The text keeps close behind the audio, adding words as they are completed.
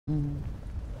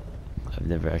I've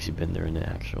never actually been there in an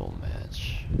actual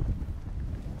match.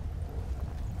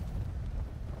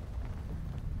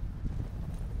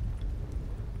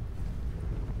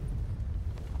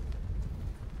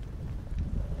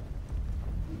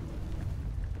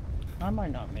 I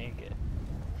might not make it.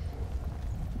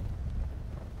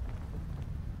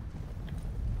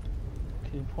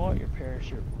 You pull out your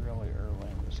parachute really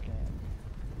early in this game.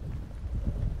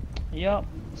 Yep,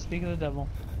 speak of the devil.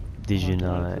 Did you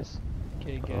not?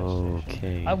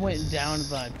 Okay. I went down and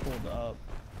then I pulled up.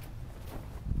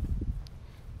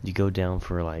 You go down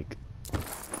for like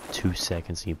 2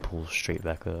 seconds and you pull straight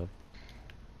back up.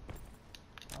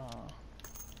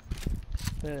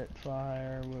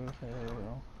 Spitfire,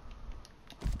 woohoo.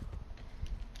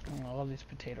 I love these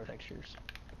potato textures.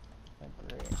 They're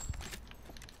great.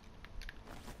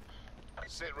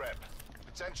 Sit rep.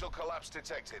 Potential collapse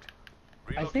detected.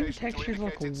 I think textures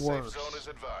look worse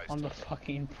on the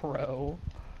fucking Pro.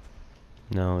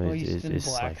 No, it's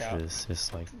like this.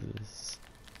 It's like this.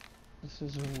 This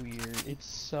is weird. It's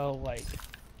so like,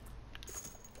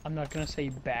 I'm not gonna say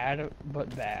bad,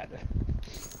 but bad.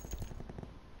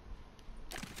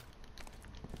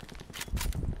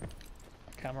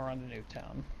 Come around to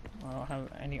Nuketown. I don't have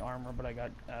any armor, but I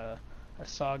got a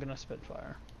SOG and a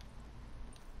Spitfire.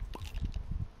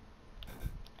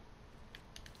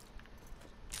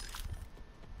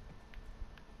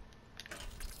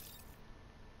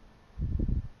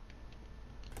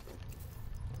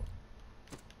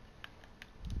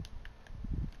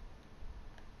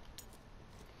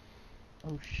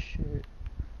 Oh shit.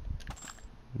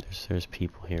 There's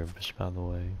people here, just by the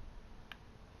way.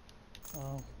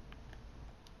 Oh.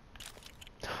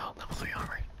 Level 3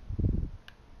 armor.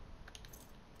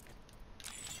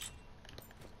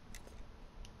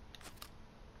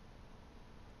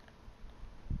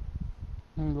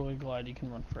 I'm really glad you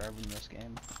can run forever in this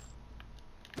game.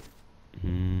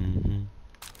 Mm-hmm.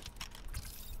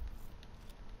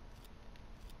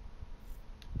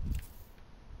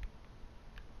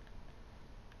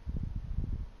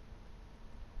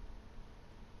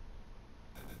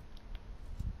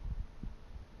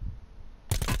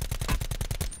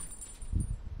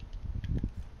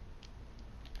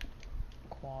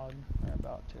 Quad, or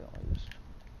about to at least.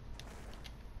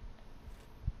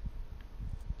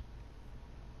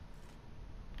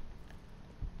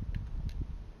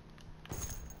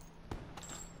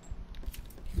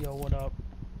 Yo, what up?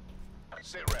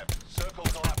 Sit rep. Circle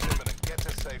collapse imminent. Get to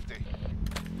safety.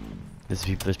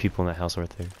 There's people in that house right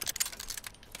there.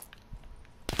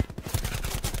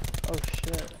 Oh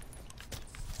shit.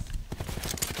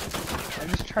 I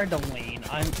just tried to lean.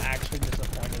 I'm actually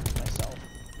disappointed with myself.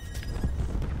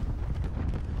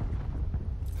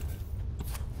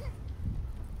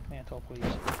 Mantle, please.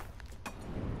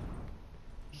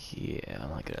 Yeah, I'm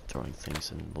not good at throwing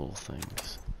things and little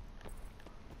things.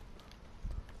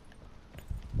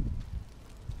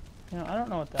 You know, I don't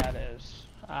know what that is.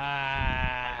 They're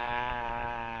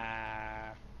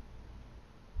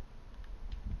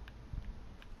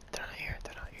not here,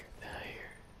 they're not here, they're not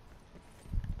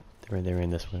here. They're in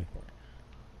this way.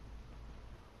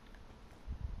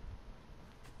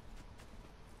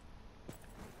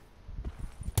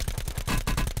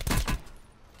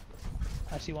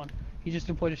 I see one. He just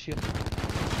deployed a shield.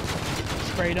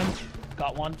 Sprayed him.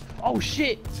 Got one. Oh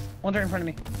shit! One's right in front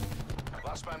of me.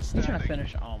 Last man He's standing. trying to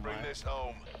finish. Oh my. Bring this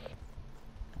home.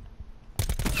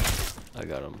 I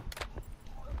got him.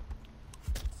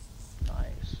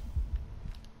 Nice.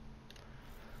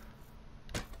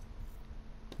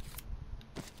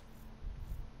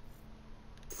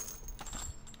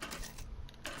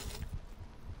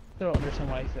 I don't understand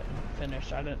why he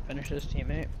finished. I didn't finish his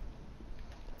teammate.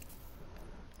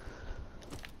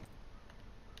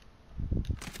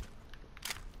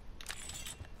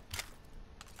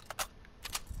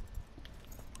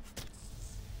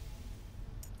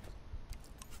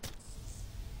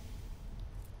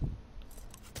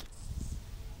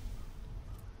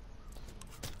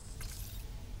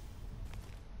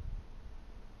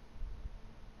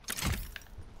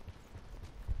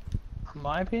 In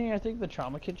my opinion, I think the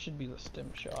trauma kit should be the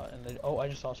stim shot, and oh, I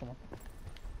just saw someone.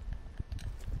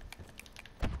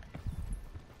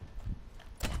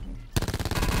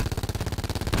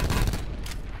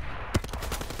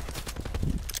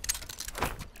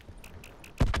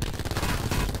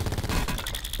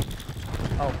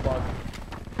 Oh fuck!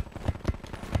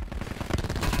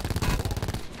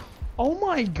 Oh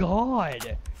my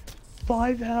god!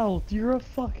 5 health. You're a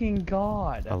fucking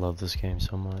god. I love this game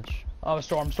so much. Oh,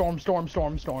 storm. I have a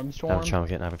trauma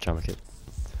kit, I have a trauma kit.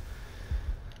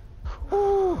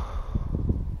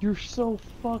 You're so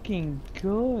fucking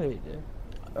good.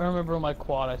 I remember on my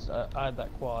quad, I had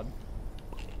that quad.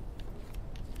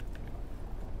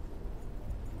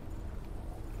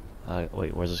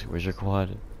 Wait, where's your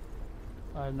quad?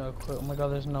 I have no clue. Oh my god,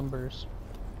 there's numbers.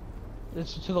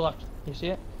 It's to the left. You see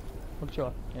it? Look to your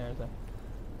left. Yeah, right there.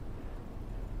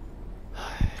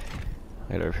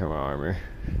 I gotta repair my armor.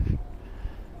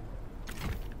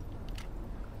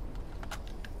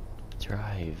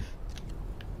 Drive.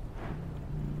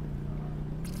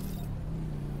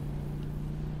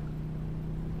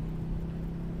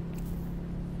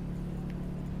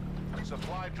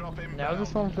 Supply drop inbound. Now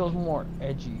this one feels more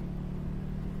edgy.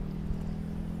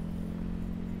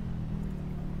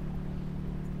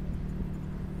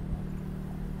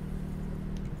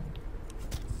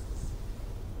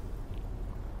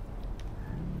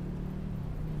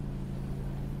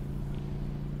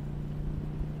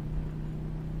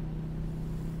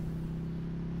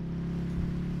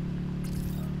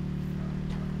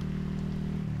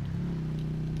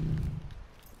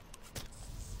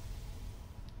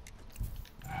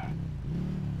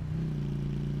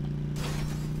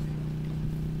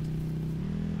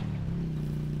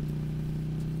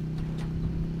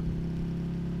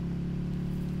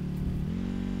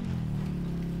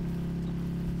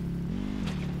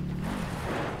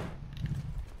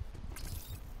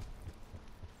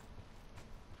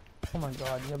 Oh my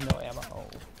god, you have no ammo.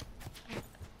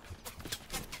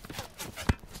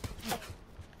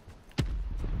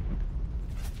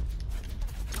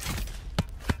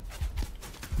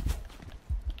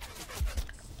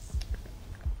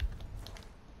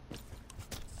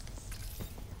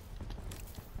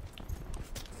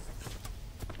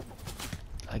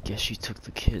 I guess you took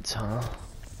the kids, huh?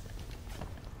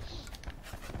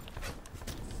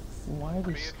 Why are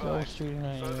they Be still advised. shooting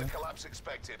at Further you? collapse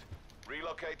expected.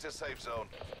 Relocate to safe zone.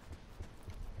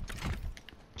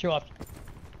 Chill up.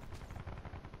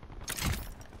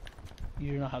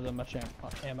 You do not have that much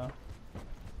ammo.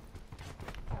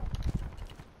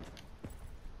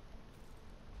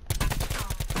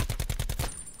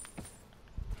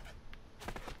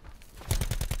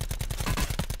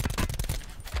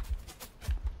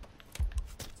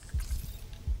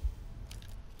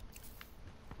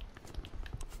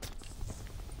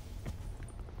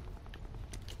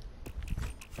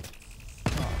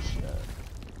 Oh shit.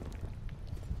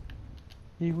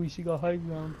 We should go high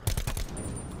ground.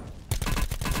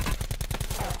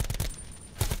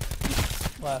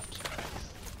 Left.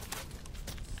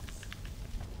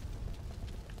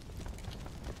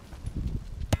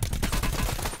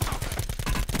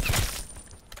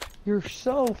 You're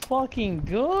so fucking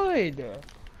good.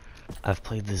 I've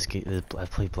played this game.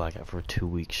 I've played Blackout for 2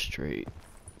 weeks straight.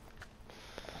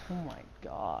 Oh my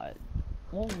god.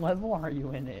 What level are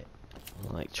you in it?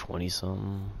 Like 20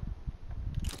 something.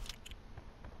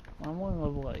 I'm on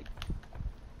level like,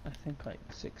 I think like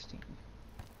 16.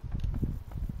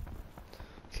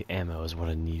 Okay, ammo is what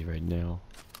I need right now.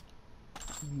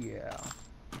 Yeah.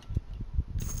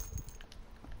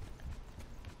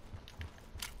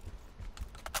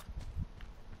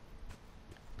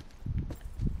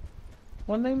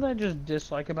 One thing that I just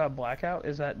dislike about Blackout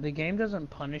is that the game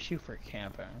doesn't punish you for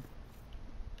camping.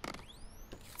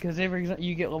 Because if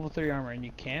you get level 3 armor and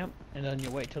you camp, and then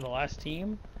you wait till the last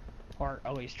team, or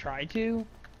at least try to,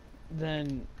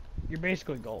 then you're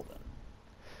basically golden.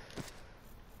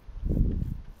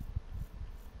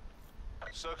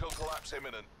 Circle collapse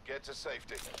imminent. Get to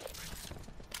safety.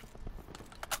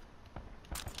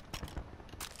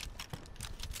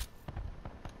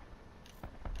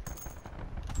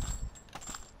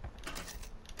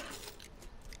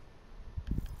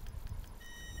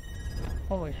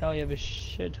 Holy hell, you have a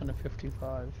shit ton of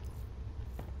 55.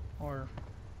 Or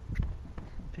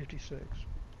 56.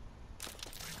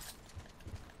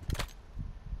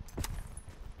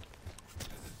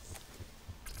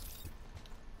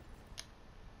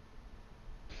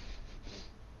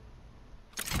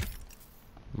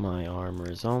 My armor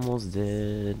is almost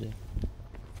dead.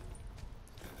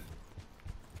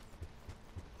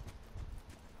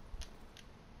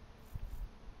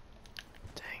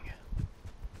 Dang.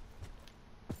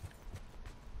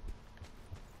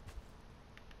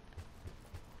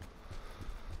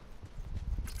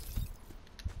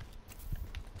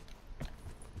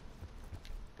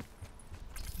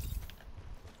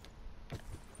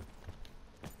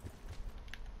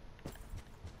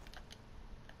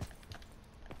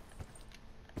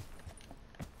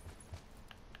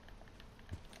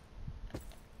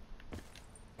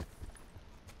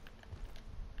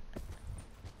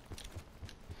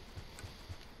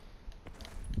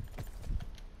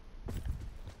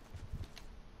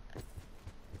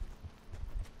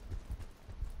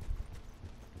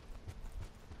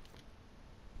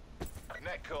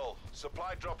 Net call.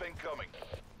 Supply drop incoming.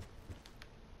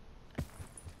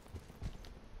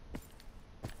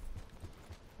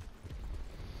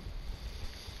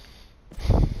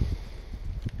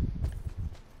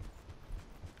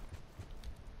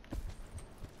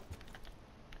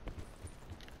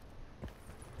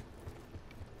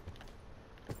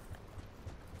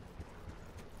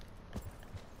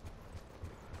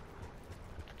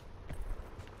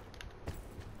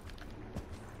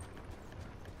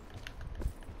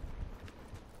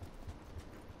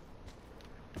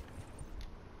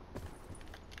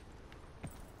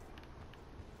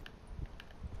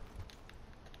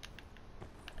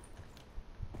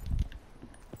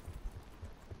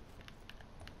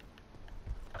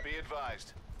 Be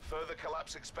advised. Further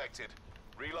collapse expected.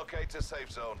 Relocate to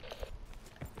safe zone.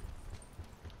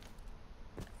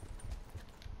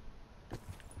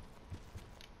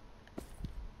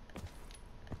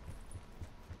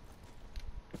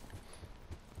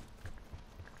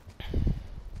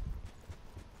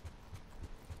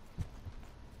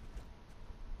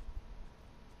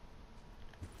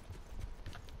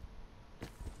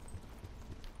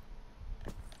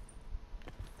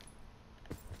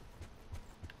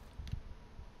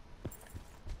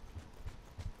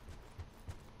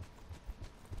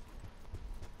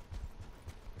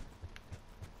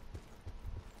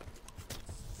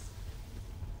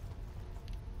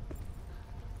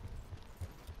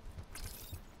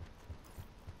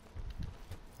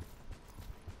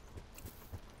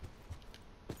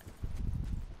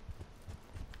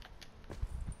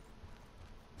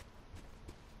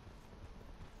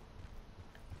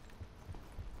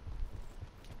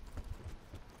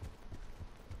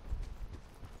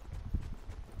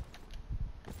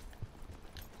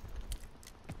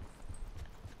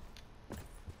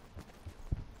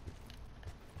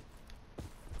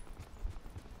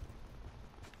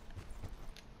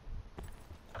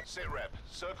 Sit rep.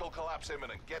 Circle collapse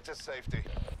imminent. Get to safety.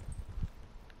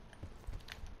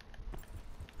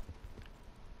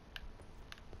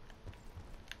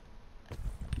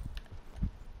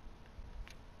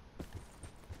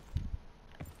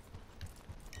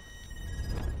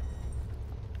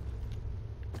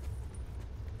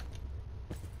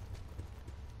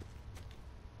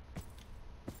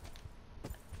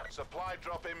 Supply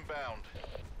drop inbound.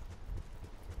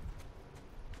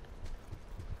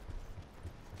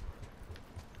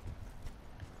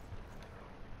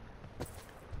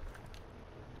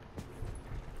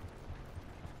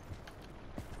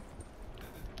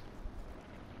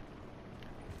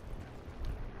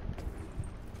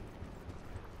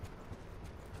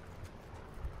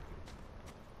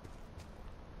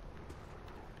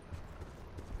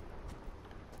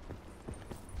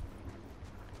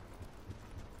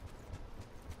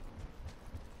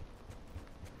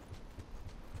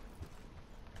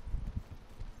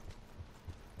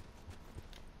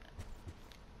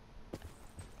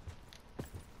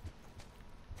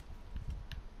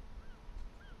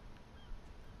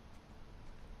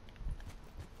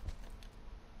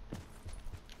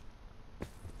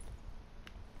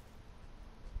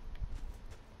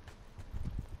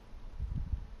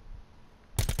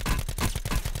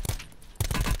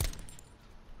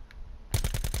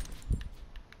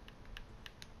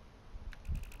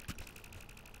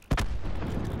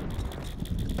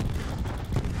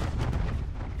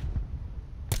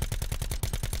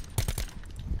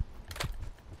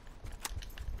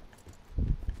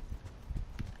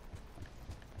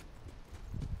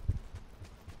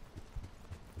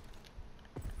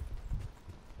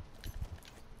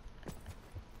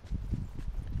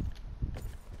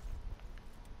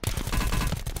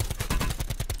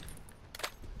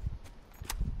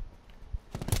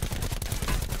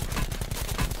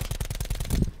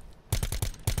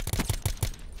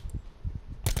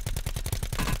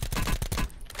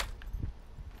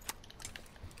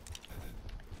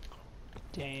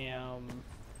 Damn.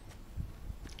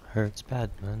 Hurts bad,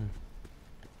 man.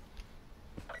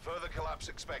 Further collapse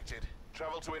expected.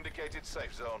 Travel to indicated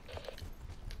safe zone.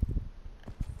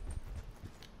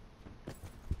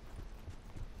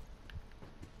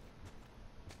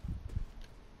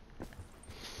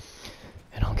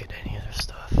 I don't get any other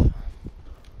stuff.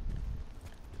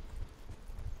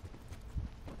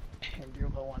 And you're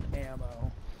low on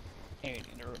ammo. And you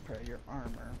need to repair your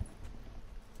armor.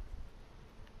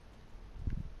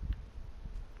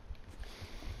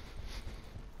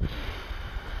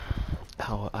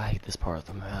 Oh, I hate this part of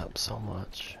the map so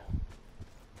much.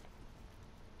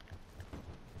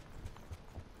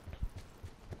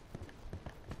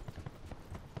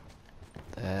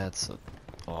 That's a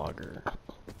auger.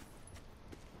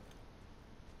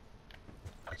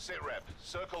 Sit rep.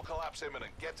 Circle collapse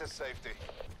imminent. Get to safety.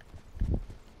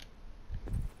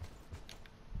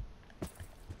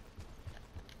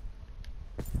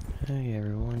 Hey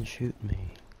everyone, shoot me.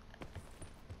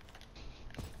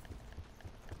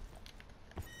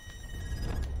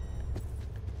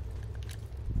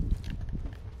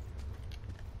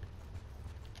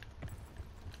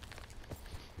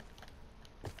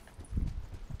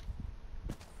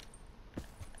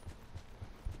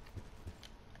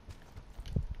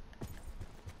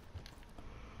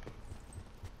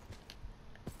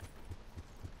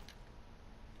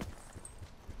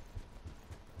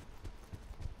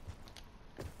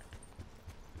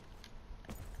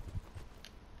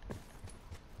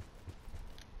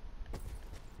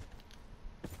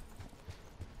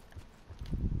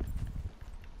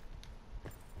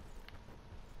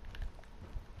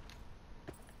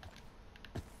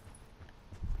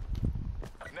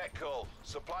 Net call.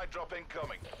 Supply drop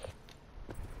incoming.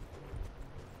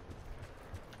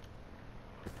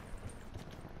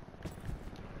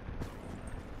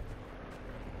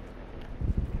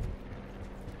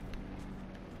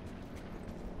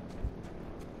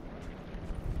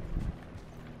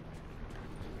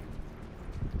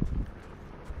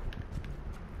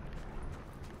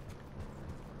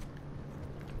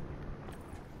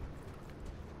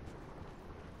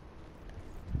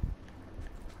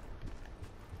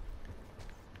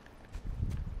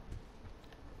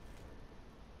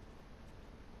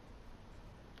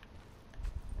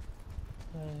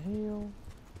 The hell?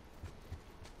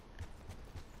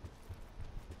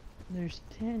 There's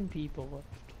 10 people left.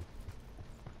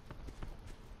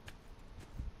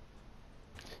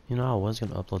 You know, I was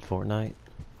gonna upload Fortnite.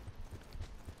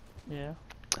 Yeah.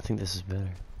 I think this is better.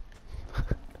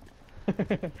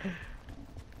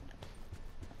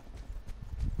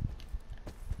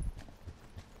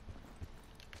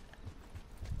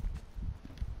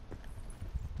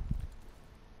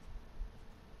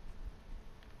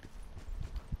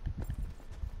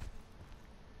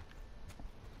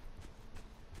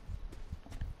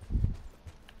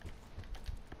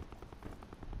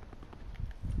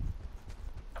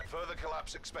 Further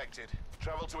collapse expected.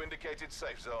 Travel to indicated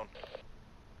safe zone.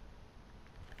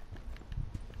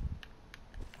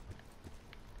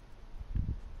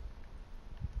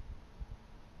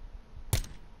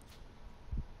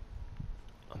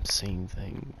 I'm seeing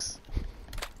things.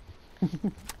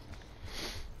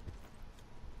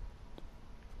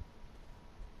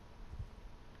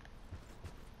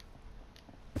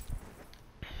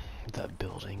 That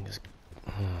building is...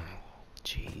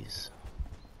 Jeez.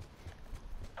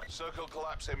 Circle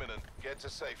collapse imminent. Get to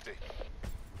safety.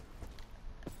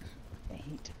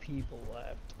 8 people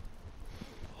left.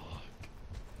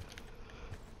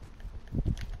 Fuck.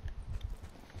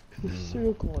 The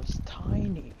circle is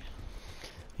tiny.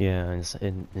 Yeah,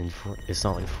 and it's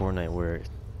not like Fortnite where it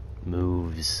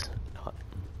moves.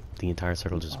 The entire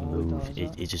circle just Oh, it moves.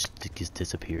 doesn't? It just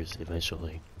disappears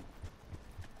eventually.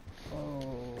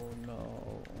 Oh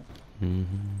no. Mm-hmm.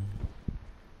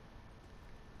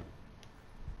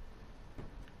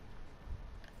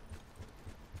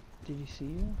 Did he see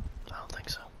you? I don't think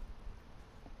so.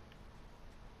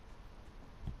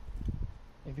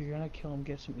 If you're gonna kill him,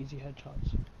 get some easy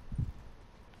headshots.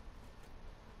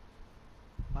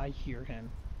 I hear him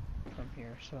from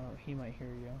here, so he might hear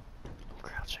you. I'm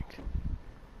crouching.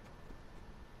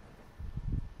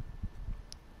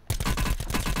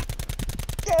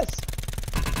 Yes!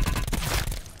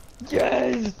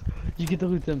 Yes! You get to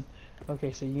loot them.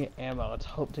 Okay, so you get ammo. Let's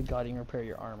hope to God you can repair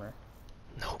your armor.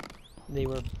 Nope. They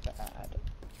were bad.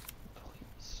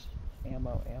 Please.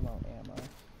 Ammo, ammo, ammo.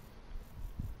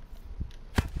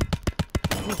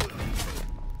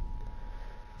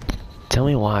 Tell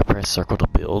me why I press circle to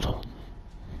build.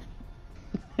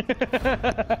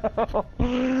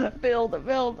 Build,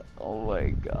 build! Oh my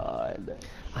god.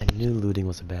 I knew looting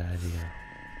was a bad idea.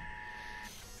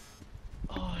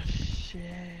 Oh shit.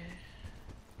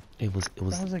 It was That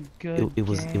was a good it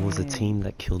was a game. team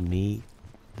that killed me,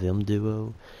 them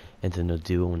duo, and then a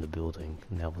duo in the building,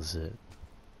 and that was it.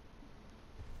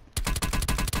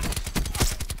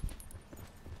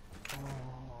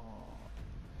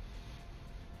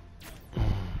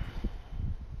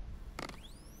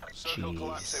 Circle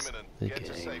collapse Jeez, imminent. the Get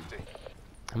to game. safety.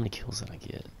 How many kills did I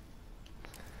get?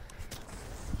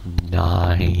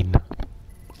 9.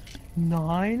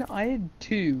 9? I had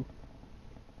 2.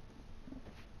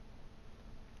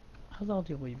 How the hell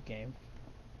do you leave game?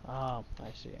 Oh,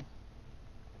 I see.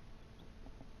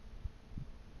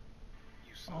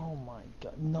 Oh my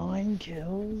god, 9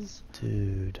 kills?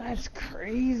 Dude. That's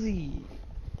crazy.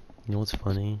 You know what's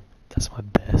funny? That's my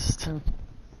best.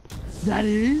 That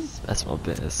is? That's my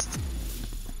best.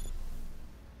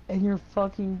 And you're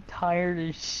fucking tired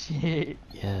as shit.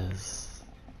 Yes.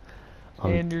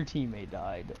 And your teammate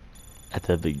died. At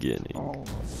the beginning. Oh my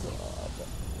god.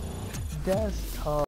 That's tough.